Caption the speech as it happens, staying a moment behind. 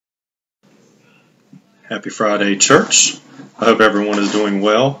Happy Friday, church. I hope everyone is doing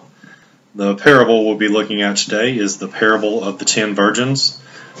well. The parable we'll be looking at today is the parable of the 10 virgins.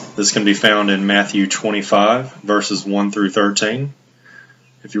 This can be found in Matthew 25, verses 1 through 13.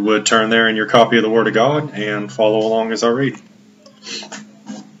 If you would, turn there in your copy of the Word of God and follow along as I read.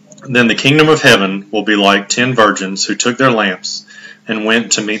 Then the kingdom of heaven will be like 10 virgins who took their lamps and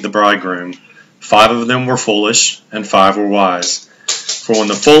went to meet the bridegroom. 5 of them were foolish, and 5 were wise. For when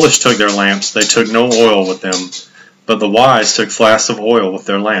the foolish took their lamps, they took no oil with them, but the wise took flasks of oil with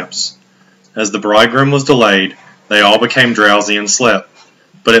their lamps. As the bridegroom was delayed, they all became drowsy and slept.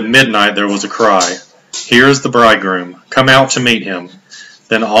 But at midnight there was a cry, "Here is the bridegroom, come out to meet him."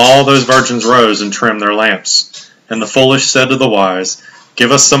 Then all those virgins rose and trimmed their lamps. And the foolish said to the wise,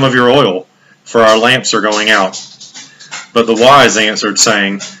 "Give us some of your oil, for our lamps are going out." But the wise answered,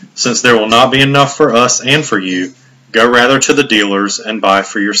 saying, "Since there will not be enough for us and for you, go rather to the dealers and buy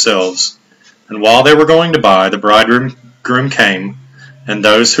for yourselves." And while they were going to buy, the bridegroom came, and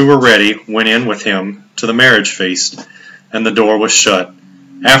those who were ready went in with him to the marriage feast, and the door was shut.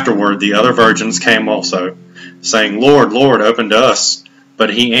 Afterward the other virgins came also, saying, "Lord, Lord, open to us." But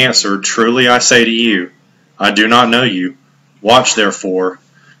he answered, "Truly I say to you, I do not know you. Watch therefore,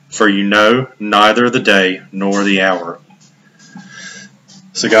 for you know neither the day nor the hour."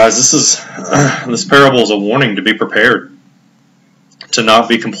 So guys, this parable is a warning to be prepared, to not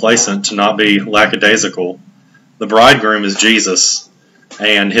be complacent, to not be lackadaisical. The bridegroom is Jesus,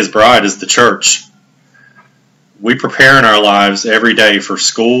 and his bride is the church. We prepare in our lives every day for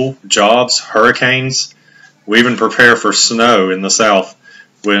school, jobs, hurricanes. We even prepare for snow in the south.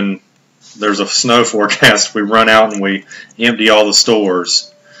 When there's a snow forecast, we run out and we empty all the stores.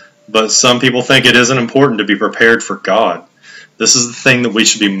 But some people think it isn't important to be prepared for God. This is the thing that we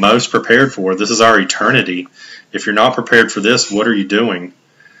should be most prepared for. This is our eternity. If you're not prepared for this, what are you doing?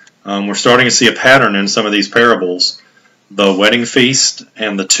 We're starting to see a pattern in some of these parables. The wedding feast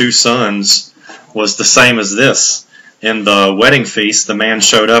and the 2 sons was the same as this. In the wedding feast, the man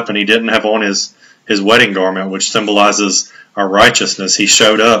showed up and he didn't have on his wedding garment, which symbolizes our righteousness. He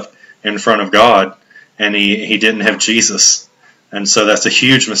showed up in front of God and he didn't have Jesus. And so that's a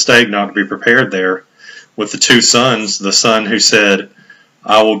huge mistake not to be prepared there. With the 2 sons, the son who said,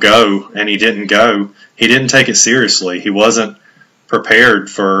 "I will go," and he didn't go, he didn't take it seriously. He wasn't prepared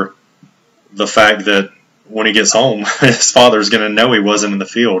for the fact that when he gets home, his father's going to know he wasn't in the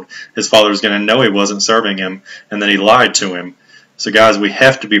field. His father's going to know he wasn't serving him, and that he lied to him. So guys, we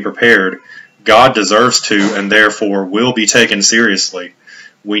have to be prepared. God deserves to, and therefore will be taken seriously.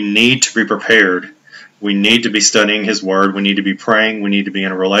 We need to be prepared. We need to be studying His Word. We need to be praying. We need to be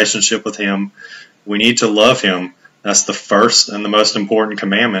in a relationship with Him. We need to love Him. That's the first and the most important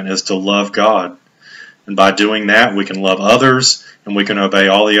commandment, is to love God. And by doing that, we can love others, and we can obey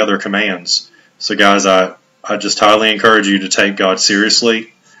all the other commands. So guys, I just highly encourage you to take God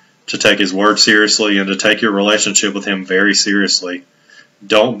seriously, to take His Word seriously, and to take your relationship with Him very seriously.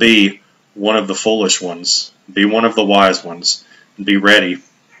 Don't be one of the foolish ones. Be one of the wise ones. Be ready.